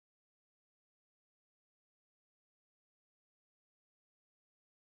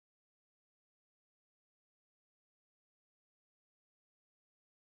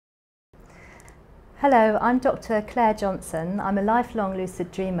Hello, I'm Dr Clare Johnson. I'm a lifelong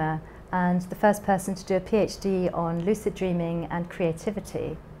lucid dreamer and the first person to do a PhD on lucid dreaming and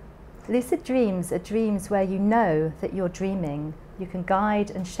creativity. Lucid dreams are dreams where you know that you're dreaming. You can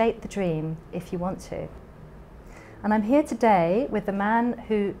guide and shape the dream if you want to. And I'm here today with the man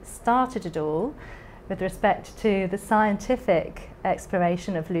who started it all with respect to the scientific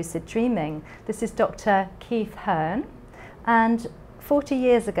exploration of lucid dreaming. This is Dr Keith Hearne, and 40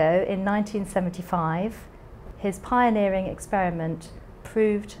 years ago, in 1975, his pioneering experiment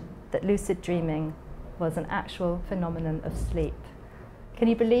proved that lucid dreaming was an actual phenomenon of sleep. Can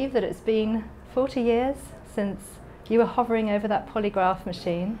you believe that it's been 40 years since you were hovering over that polygraph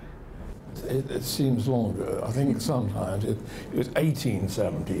machine? It seems longer. I think sometimes it was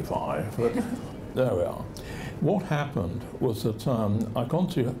 1875, but there we are. What happened was that I'd gone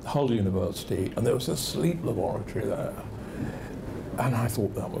to Hull University and there was a sleep laboratory there. And I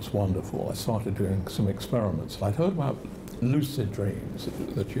thought that was wonderful. I started doing some experiments. I'd heard about lucid dreams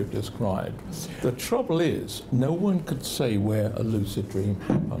that you've described. The trouble is, no one could say where a lucid dream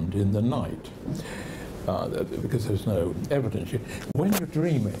happened in the night, because there's no evidence. When you're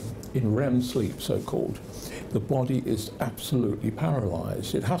dreaming in REM sleep, so-called, the body is absolutely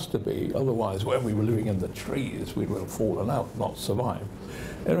paralyzed. It has to be, otherwise when we were living in the trees, we would have fallen out, not survived.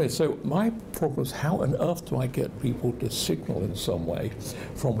 Anyway, so my problem was, how on earth do I get people to signal in some way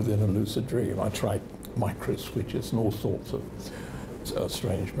from within a lucid dream? I tried micro switches and all sorts of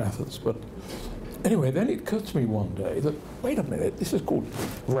strange methods. But anyway, then it occurred to me one day that, wait a minute, this is called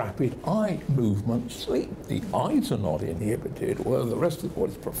rapid eye movement sleep. The eyes are not inhibited, while the rest of the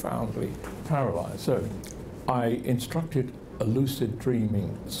body is profoundly paralyzed. So I instructed a lucid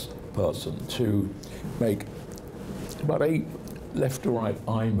dreaming person to make about 8 left to right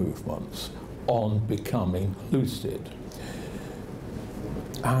eye movements on becoming lucid.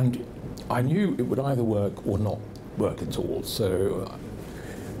 And I knew it would either work or not work at all, so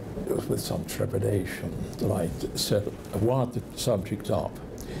it was with some trepidation that I wired the subject up.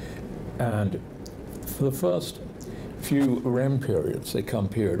 And for the first few REM periods, they come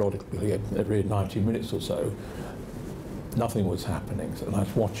periodically every 90 minutes or so, nothing was happening. And I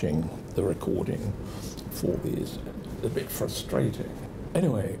was watching the recording for these. A bit frustrating.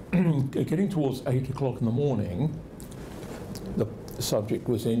 Anyway, getting towards 8 o'clock in the morning, the subject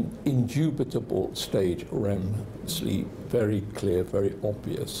was in indubitable stage REM sleep, very clear, very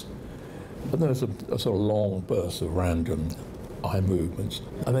obvious. And there was a sort of long burst of random eye movements.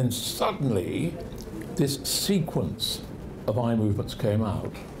 And then suddenly, this sequence of eye movements came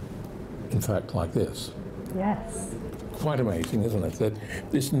out, in fact, like this. Yes. Quite amazing, isn't it?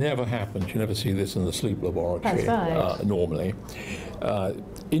 That this never happens. You never see this in the sleep laboratory. That's right. Normally.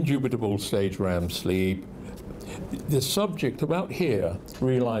 Indubitable stage REM sleep. The subject about here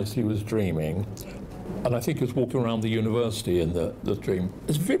realized he was dreaming, and I think he was walking around the university in the dream,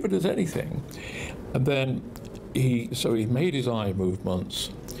 as vivid as anything. And then he made his eye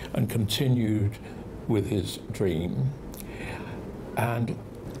movements and continued with his dream. And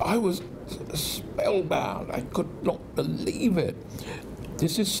I was spellbound. I could not believe it.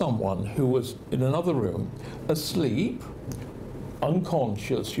 This is someone who was in another room, asleep,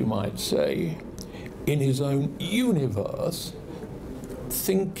 unconscious, you might say, in his own universe,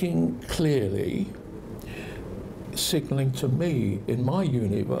 thinking clearly, signaling to me in my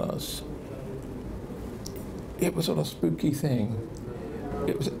universe. It was a spooky thing.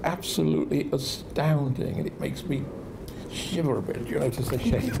 It was absolutely astounding, and it makes me shiver a bit, you know, to say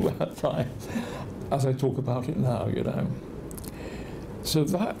that time, as I talk about it now, you know. So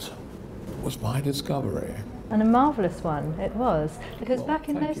that was my discovery. And a marvellous one it was, because Well, back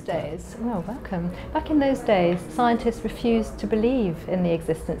in thank those you, days, well, welcome. Back in those days, scientists refused to believe in the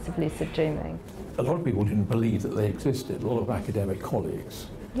existence of lucid dreaming. A lot of people didn't believe that they existed. A lot of academic colleagues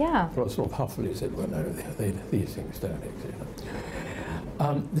sort of huffily said, well, no, these things don't exist.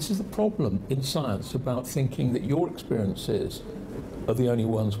 This is the problem in science about thinking that your experiences are the only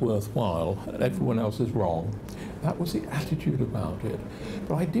ones worthwhile and everyone else is wrong. That was the attitude about it.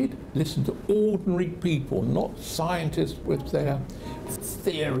 But I did listen to ordinary people, not scientists with their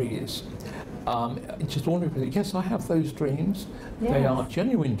theories. Just ordinary people. Yes, I have those dreams. Yes. They are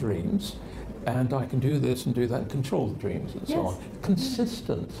genuine dreams, and I can do this and do that and control the dreams and so on.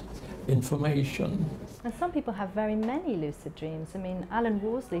 Consistent information. And some people have very many lucid dreams. I mean, Alan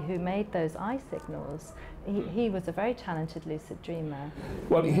Worsley, who made those eye signals, he was a very talented lucid dreamer.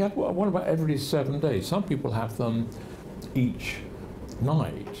 Well, he had one about every 7 days. Some people have them each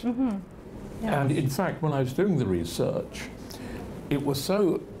night. Mm-hmm. Yes. And in fact, when I was doing the research, it was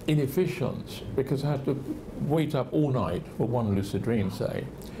so inefficient because I had to wait up all night for one lucid dream, say,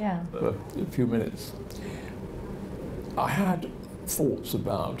 Yeah. for a few minutes. I had thoughts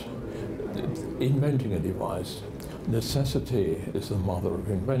about inventing a device. Necessity is the mother of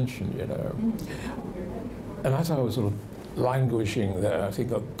invention, you know. And as I was sort of languishing there, I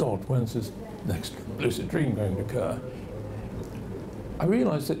think, oh God, when's this next lucid dream going to occur? I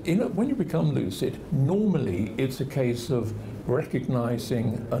realized that when you become lucid, normally it's a case of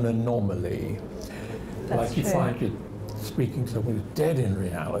recognizing an anomaly. That's like you true. find you're speaking to someone who's dead in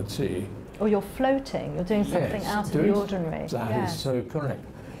reality. Or you're floating, you're doing something out of the ordinary. That is so correct.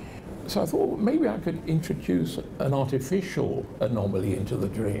 So I thought, well, maybe I could introduce an artificial anomaly into the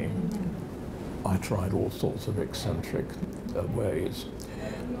dream. I tried all sorts of eccentric ways.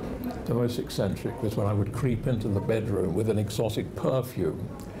 The most eccentric was when I would creep into the bedroom with an exotic perfume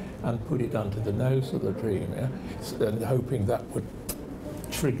and put it under the nose of the dream, and hoping that would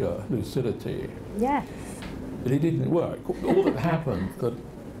trigger lucidity. Yes. But it didn't work. All that happened that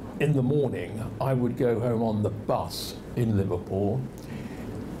in the morning I would go home on the bus in Liverpool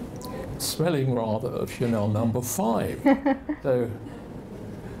smelling rather of Chanel No. 5. So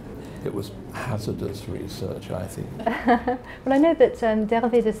it was hazardous research, I think. Well, I know that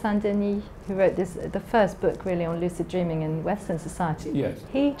D'Hervé de Saint-Denis, who wrote the first book really on lucid dreaming in Western society, Yes.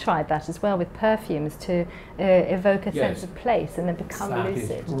 he tried that as well with perfumes to evoke a Yes. sense of place and then become That is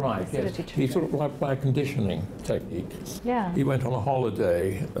lucid. right, yes. Lucidity He triggering. sort of like by a conditioning technique. Yeah. He went on a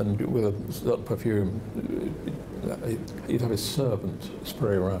holiday and with a certain perfume, he'd have his servant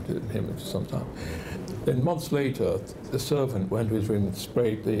spray around him sometimes. Then months later, the servant went to his room and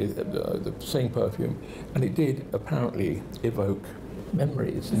sprayed the same perfume, and it did apparently evoke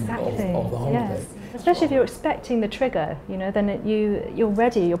memories Exactly. of the holiday. Yes. Especially if you're expecting the trigger, you know, then you're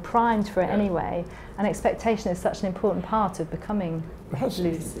ready, you're primed for it anyway. And expectation is such an important part of becoming Perhaps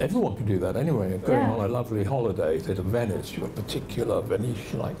lucid. everyone can do that anyway. Going Yeah. on a lovely holiday, say to Venice, you have a particular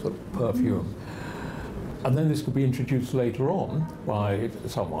Venetian-like sort of perfume. And then this could be introduced later on by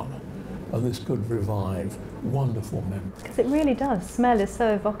someone, and this could revive wonderful memories. Because it really does. Smell is so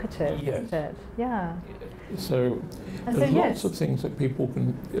evocative, Yes. isn't it? Yeah. So And there's so, lots yes. of things that people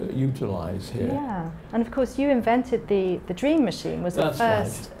can utilise here. Yeah. And of course, you invented the dream machine, was the That's right.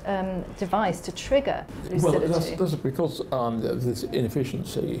 first device to trigger Well, lucidity. that's because there's this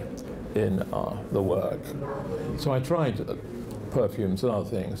inefficiency in the work. So I tried perfumes and other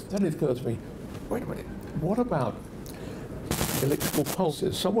things. Then it occurred to me, wait a minute, what about electrical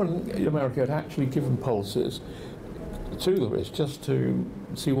pulses? Someone in America had actually given pulses to the wrist just to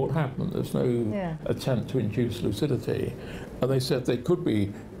see what happened. There's no attempt to induce lucidity. And they said they could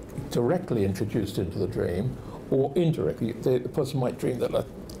be directly introduced into the dream or indirectly. The person might dream that a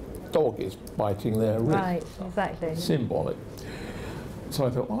dog is biting their wrist. Right, exactly. Symbolic. So I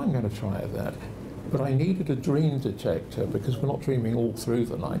thought, well, I'm going to try that. But I needed a dream detector because we're not dreaming all through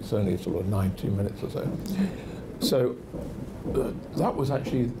the night. It's only sort of 90 minutes or so. So that was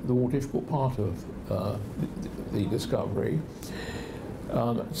actually the more difficult part of the discovery.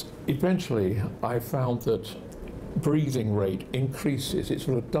 Eventually, I found that breathing rate increases. It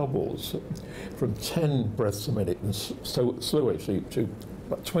sort of doubles from 10 breaths a minute in slow sleep to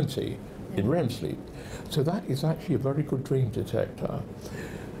about 20 in REM sleep. So that is actually a very good dream detector.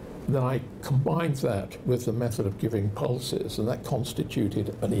 Then I combined that with the method of giving pulses, and that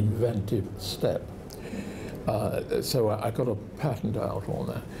constituted an inventive step. So I got a patent out on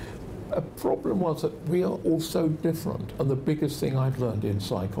that. A problem was that we are all so different, and the biggest thing I've learned in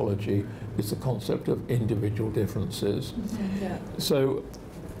psychology is the concept of individual differences. Yeah. So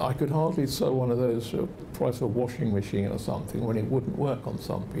I could hardly sell one of those price of a washing machine or something when it wouldn't work on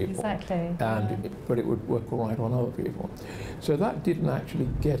some people. Exactly. But it would work all right on other people. So that didn't actually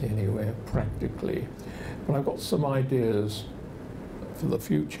get anywhere practically. But I've got some ideas for the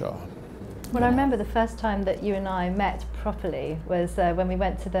future. Well, I remember the first time that you and I met properly was when we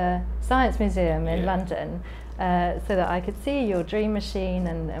went to the Science Museum in London, so that I could see your dream machine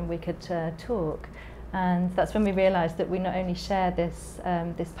and we could talk. And that's when we realised that we not only share this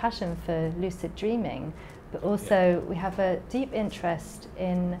this passion for lucid dreaming, but also we have a deep interest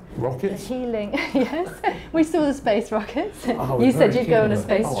in rockets? The healing. Yes, we saw the space rockets. Oh, You said you'd go on a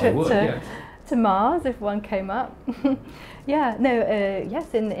space trip yes. to Mars if one came up. Yeah, no,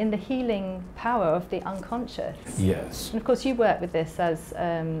 yes, in the healing power of the unconscious. Yes. And of course, you work with this as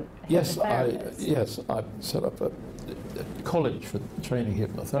Yes, hypnotherapist. I set up a college for training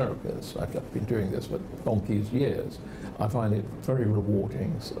hypnotherapists. I've been doing this for donkey's years. I find it very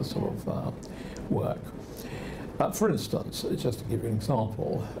rewarding sort of work. For instance, just to give you an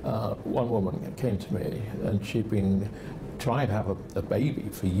example, one woman came to me and she'd been trying to have a baby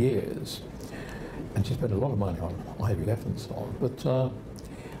for years, and she spent a lot of money on IVF and so on, but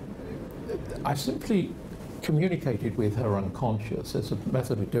I simply communicated with her unconscious. There's a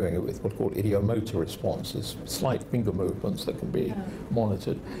method of doing it with what's called idiomotor responses, slight finger movements that can be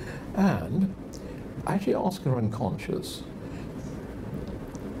monitored. And I actually asked her unconscious,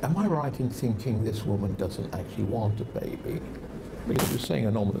 am I right in thinking this woman doesn't actually want a baby? Because she was saying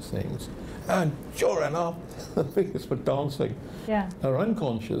anomalous things. And sure enough, the fingers were dancing. Yeah. Her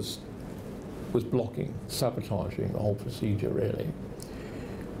unconscious was blocking, sabotaging the whole procedure, really.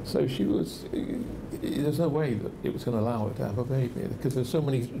 So she was, there's no way that it was going to allow her to have a baby, because there's so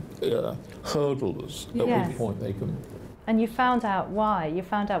many hurdles at which point they can. And you found out why? You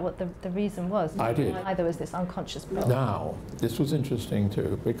found out what the reason was? I did. Why there was this unconscious block? Now, this was interesting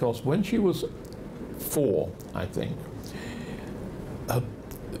too, because when she was 4, I think, her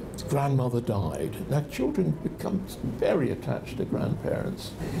grandmother died. Now, children become very attached to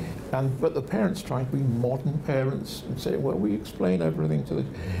grandparents, but the parents try to be modern parents and say, well, we explain everything to the...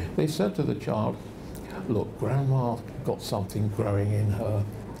 They said to the child, look, grandma got something growing in her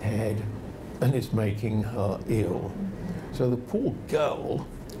head and it's making her ill. So the poor girl,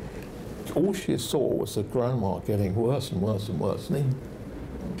 all she saw was the grandma getting worse and worse and worse, and then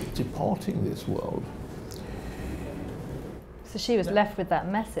departing this world. So she was left with that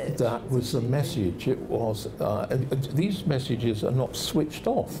message. That was the message. It was, and these messages are not switched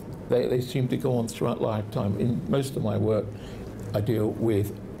off. They seem to go on throughout lifetime. In most of my work, I deal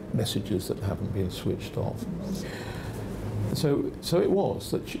with messages that haven't been switched off. So it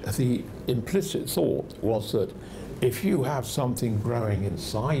was that the implicit thought was that if you have something growing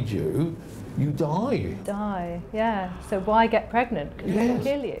inside you, you die. Die, yeah. So why get pregnant? Because it can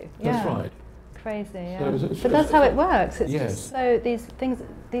kill you. That's right. Crazy, yeah. But that's how it works. It's yes. just so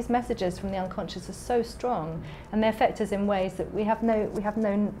these messages from the unconscious are so strong, and they affect us in ways that we have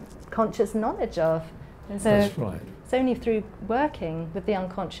no conscious knowledge of. And so that's right. It's only through working with the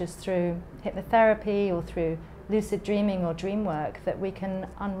unconscious, through hypnotherapy or through lucid dreaming or dream work, that we can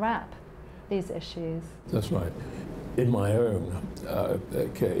unwrap these issues. That's right. In my own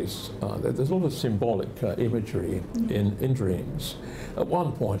case, there's a lot of symbolic imagery in dreams. At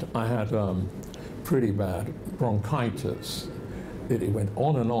one point, I had pretty bad bronchitis. It went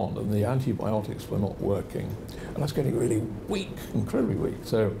on, and the antibiotics were not working. And I was getting really weak, incredibly weak.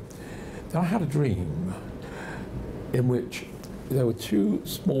 So then I had a dream in which there were 2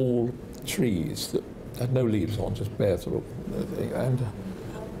 small trees that had no leaves on, just bare sort of thing. And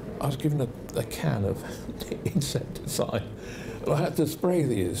I was given a can of insecticide, and I had to spray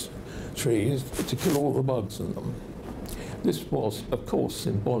these trees to kill all the bugs in them. This was, of course,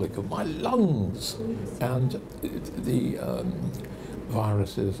 symbolic of my lungs and the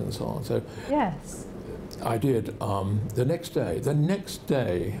viruses and so on. So yes, I did. The next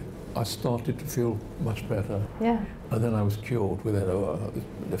day, I started to feel much better. Yeah. And then I was cured within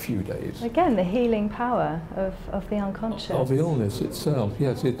a few days. Again, the healing power of the unconscious. Of the illness itself,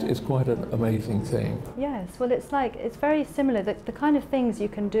 yes, it's quite an amazing thing. Yes, well, it's very similar. The kind of things you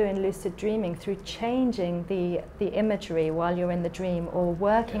can do in lucid dreaming through changing the imagery while you're in the dream or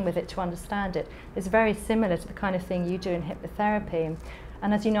working with it to understand it is very similar to the kind of thing you do in hypnotherapy.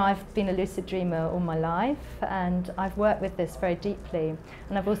 And as you know, I've been a lucid dreamer all my life, and I've worked with this very deeply.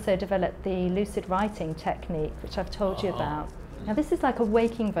 And I've also developed the lucid writing technique, which I've told you about. Now, this is like a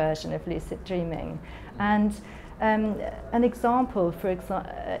waking version of lucid dreaming. And an example,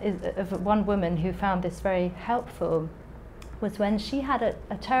 of one woman who found this very helpful was when she had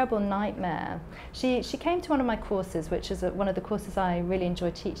a terrible nightmare. She came to one of my courses, which is one of the courses I really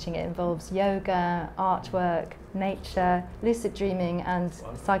enjoy teaching. It involves yoga, artwork, nature, lucid dreaming, and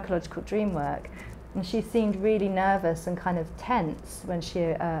psychological dream work. And she seemed really nervous and kind of tense when she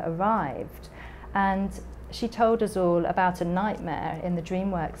arrived. And she told us all about a nightmare in the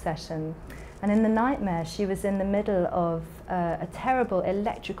dream work session. And in the nightmare, she was in the middle of a terrible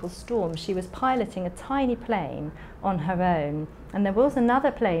electrical storm. She was piloting a tiny plane on her own, and there was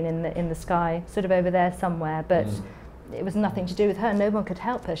another plane in the sky, sort of over there somewhere, but it was nothing to do with her. No one could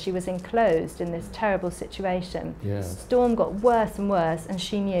help her. She was enclosed in this terrible situation. The storm got worse and worse, and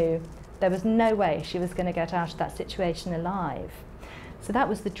she knew there was no way she was going to get out of that situation alive. So that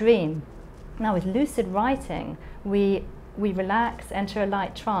was the dream. Now, with lucid writing, we relax, enter a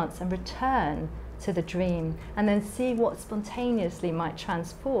light trance, and return to the dream, and then see what spontaneously might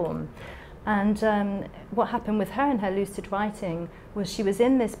transform. And what happened with her in her lucid writing was she was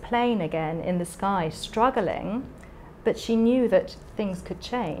in this plane again in the sky, struggling, but she knew that things could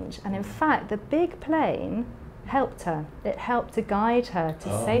change. And in fact, the big plane helped her. It helped to guide her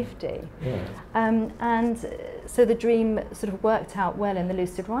to safety. Yes. And so the dream sort of worked out well in the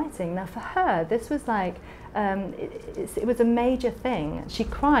lucid writing. Now for her, this was like, it was a major thing. She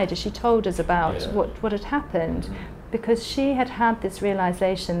cried as she told us about what had happened, because she had had this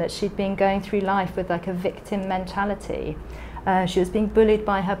realization that she'd been going through life with like a victim mentality. She was being bullied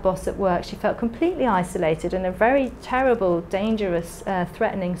by her boss at work. She felt completely isolated in a very terrible, dangerous,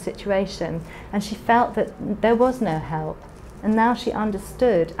 threatening situation. And she felt that there was no help. And now she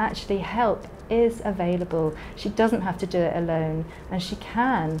understood actually help is available. She doesn't have to do it alone. And she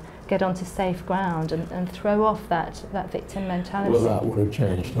can get onto safe ground and throw off that victim mentality. Well, that would have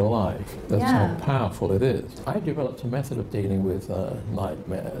changed her life. That's how powerful it is. I developed a method of dealing with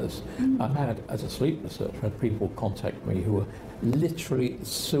nightmares. I've had, as a sleep researcher, had people contact me who were literally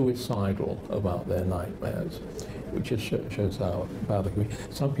suicidal about their nightmares, which just shows how bad they can be.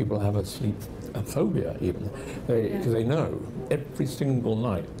 Some people have a sleep phobia even, because they know every single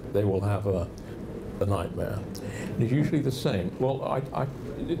night they will have a nightmare. And it's usually the same. Well, I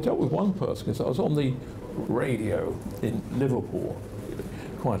dealt with one person because I was on the radio in Liverpool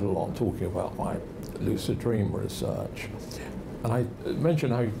quite a lot talking about my lucid dream research. And I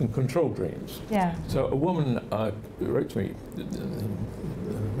mentioned how you can control dreams. Yeah. So a woman wrote to me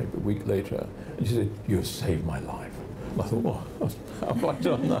maybe a week later, and she said, "You have saved my life." I thought, well, how have I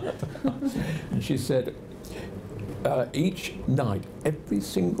done that? And she said, each night, every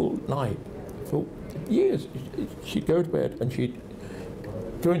single night, for years, she'd go to bed and she'd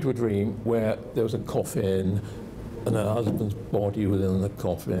go into a dream where there was a coffin and her husband's body was in the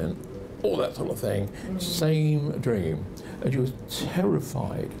coffin, all that sort of thing. Same dream. And she was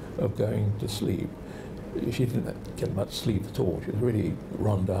terrified of going to sleep. She didn't get much sleep at all. She was really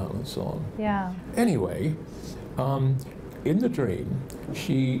run down and so on. Yeah. Anyway, in the dream,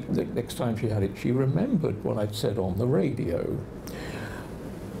 the next time she had it, she remembered what I'd said on the radio.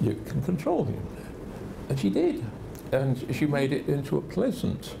 You can control him. And she did. And she made it into a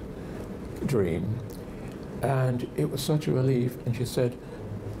pleasant dream. And it was such a relief. And she said,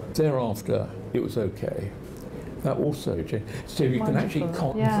 thereafter, it was okay. That also changed. So you can actually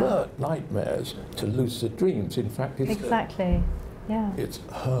convert nightmares to lucid dreams. In fact, it's it's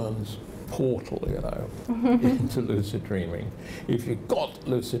Hearne's portal, you know, into lucid dreaming. If you've got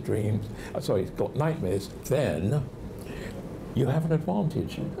lucid dreams, you've got nightmares, then you have an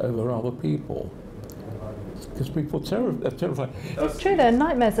advantage over other people. Because people are terrified. It's true though,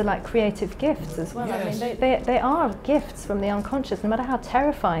 nightmares are like creative gifts as well. Yes. I mean, they are gifts from the unconscious. No matter how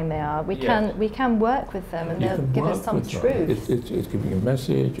terrifying they are, we can work with them, and they'll give us some truth. It's giving a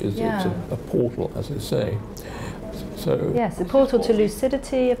message, it's a portal, as I say. So yes, a portal to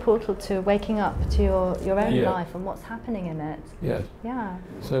lucidity, a portal to waking up to your own life and what's happening in it. Yes. Yeah.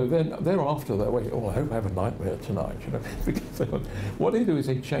 So then thereafter they wait, I hope I have a nightmare tonight, you know. Because what they do is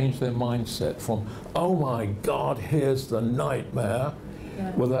they change their mindset from, oh my God, here's the nightmare.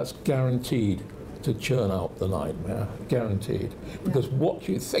 Yeah. Well, that's guaranteed to churn out the nightmare, guaranteed. Because what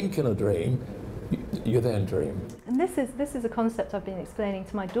you think in a dream, you then dream. And this is a concept I've been explaining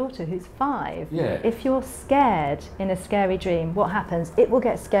to my daughter, who's 5. Yeah. If you're scared in a scary dream, what happens? It will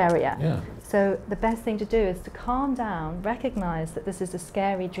get scarier. Yeah. So the best thing to do is to calm down, recognize that this is a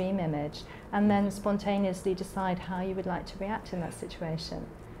scary dream image, and then spontaneously decide how you would like to react in that situation.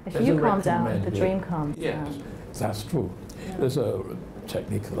 If you calm down, the dream calms down. That's true. Yeah. There's a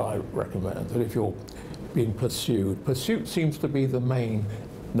technique that I recommend, that if you're being pursuit seems to be the main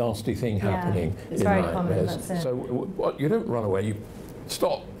nasty thing happening in nightmares. So you don't run away, you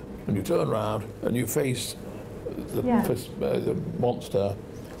stop and you turn around and you face the monster,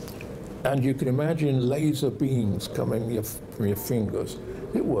 and you can imagine laser beams coming from your fingers.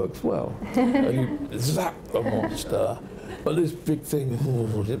 It works well. And you zap the monster, but this big thing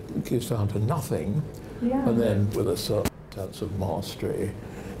it gives down to nothing, and then with a certain sense of mastery,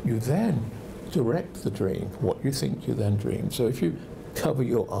 you then direct the dream, what you think you then dream. So if you cover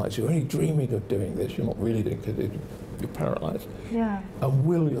your eyes, you're only dreaming of doing this, you're not really doing it because you're paralyzed. Yeah. And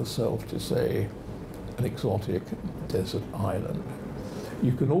will yourself to, say, an exotic desert island.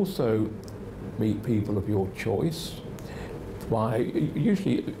 You can also meet people of your choice by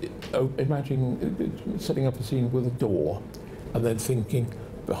usually imagining setting up a scene with a door and then thinking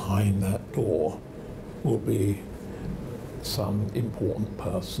behind that door will be some important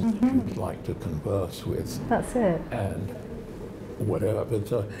person that you'd like to converse with. That's it. And whatever,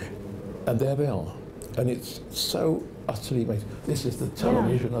 but and there they are, and it's so utterly amazing. This is the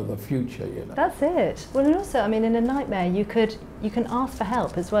television of the future, you know. That's it. Well, and also, I mean, in a nightmare, you can ask for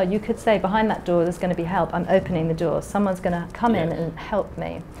help as well. You could say, behind that door, there's going to be help. I'm opening the door. Someone's going to come in and help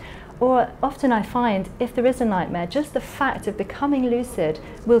me. Or often I find if there is a nightmare, just the fact of becoming lucid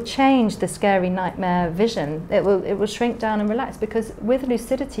will change the scary nightmare vision. It will shrink down and relax, because with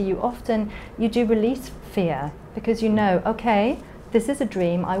lucidity you do release fear, because you know, okay, this is a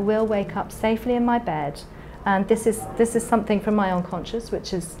dream, I will wake up safely in my bed, and this is something from my unconscious which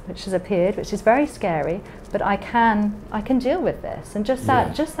has appeared, which is very scary, but I can deal with this. And just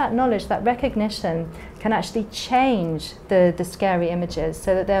that knowledge, that recognition can actually change the scary images,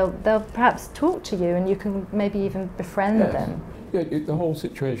 so that they'll perhaps talk to you and you can maybe even befriend them. Yeah, the whole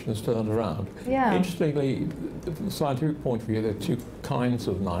situation has turned around. Yeah. Interestingly, from the scientific point of view, there are two kinds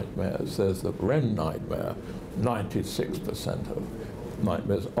of nightmares. There's the REM nightmare. 96% of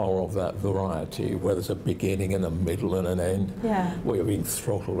nightmares are of that variety, where there's a beginning and a middle and an end, where you're being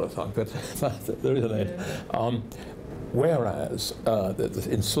throttled or something, but there is an end. Whereas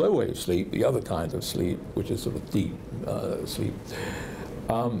in slow wave sleep, the other kind of sleep, which is sort of deep sleep,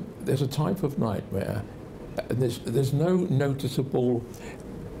 there's a type of nightmare, and there's no noticeable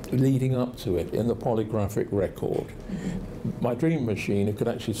leading up to it in the polygraphic record. My dream machine, it could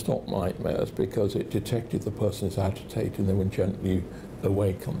actually stop nightmares because it detected the person's agitated and then would gently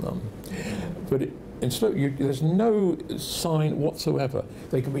awaken them. But there's no sign whatsoever.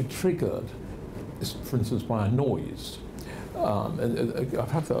 They can be triggered, for instance, by a noise. And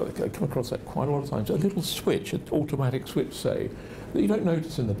I've come across that quite a lot of times. A little switch, an automatic switch, say, that you don't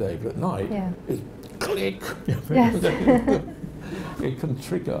notice in the day, but at night, it's click. Yes. It can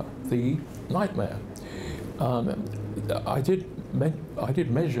trigger the nightmare. I did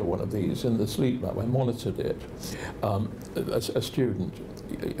measure one of these in the sleep lab. I monitored it. A student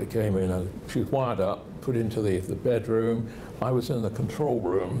came in and she was wired up, put into the bedroom. I was in the control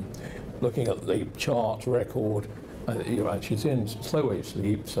room looking at the chart record. She's in slow wave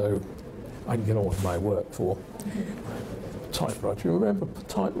sleep, so I can get on with my work for typewriter. You remember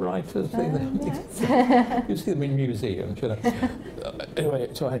typewriters? Yes. You see them in museums, you know. Anyway,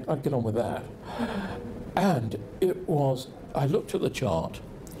 so I'd get on with that. And I looked at the chart,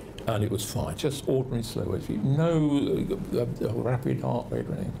 and it was fine, just ordinary slow wave sleep, no rapid heart rate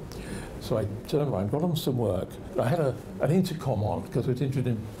or anything. So I turned around, got on some work. I had an intercom on because I was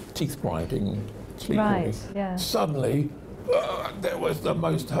interested in teeth grinding, sleepwalking. Yeah. Suddenly, there was the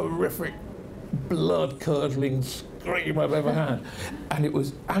most horrific, blood-curdling scream I've ever had. And it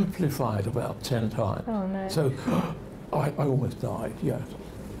was amplified about 10 times. Oh, no. So I almost died, yes.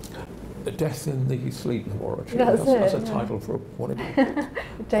 Death in the sleep laboratory. That's a title for one of it.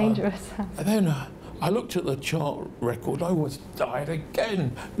 Dangerous. And then I looked at the chart record. I almost died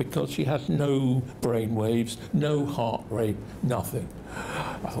again because she had no brain waves, no heart rate, nothing.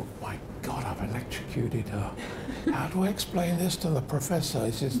 I thought, my God, I've electrocuted her. How do I explain this to the professor?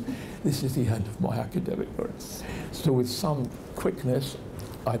 This is the end of my academic career. So with some quickness,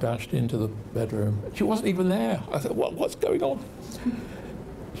 I dashed into the bedroom. She wasn't even there. I thought, what's going on?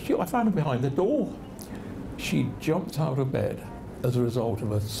 I found her behind the door. She jumped out of bed as a result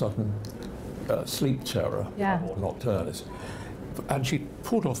of a sudden sleep terror, or nocturnus. And she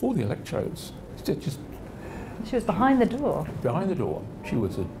pulled off all the electrodes. She was behind the door? Behind the door. She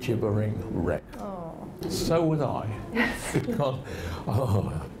was a gibbering wreck. Oh. So was I. Because,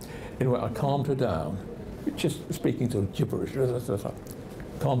 anyway, I calmed her down. Just speaking to gibberish.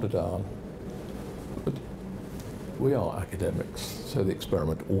 Calmed her down. But we are academics, so the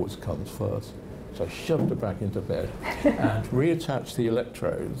experiment always comes first. So I shoved her back into bed and reattached the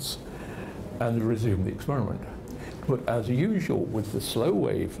electrodes and resumed the experiment. But as usual with the slow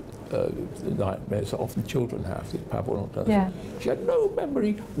wave nightmares that often children have, the nocturnus, she had no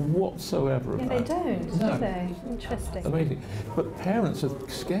memory whatsoever of that. They don't, do they? Interesting. Amazing. But parents are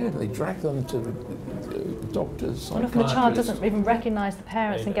scared. They drag them to doctors, psychiatrists. And often the child doesn't even recognise the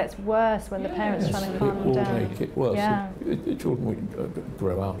parents and gets worse when the parents are trying to calm them down. It will make it worse. Yeah. Children will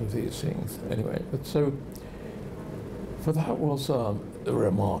grow out of these things anyway. But so that was a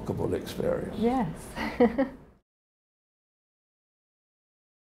remarkable experience. Yes.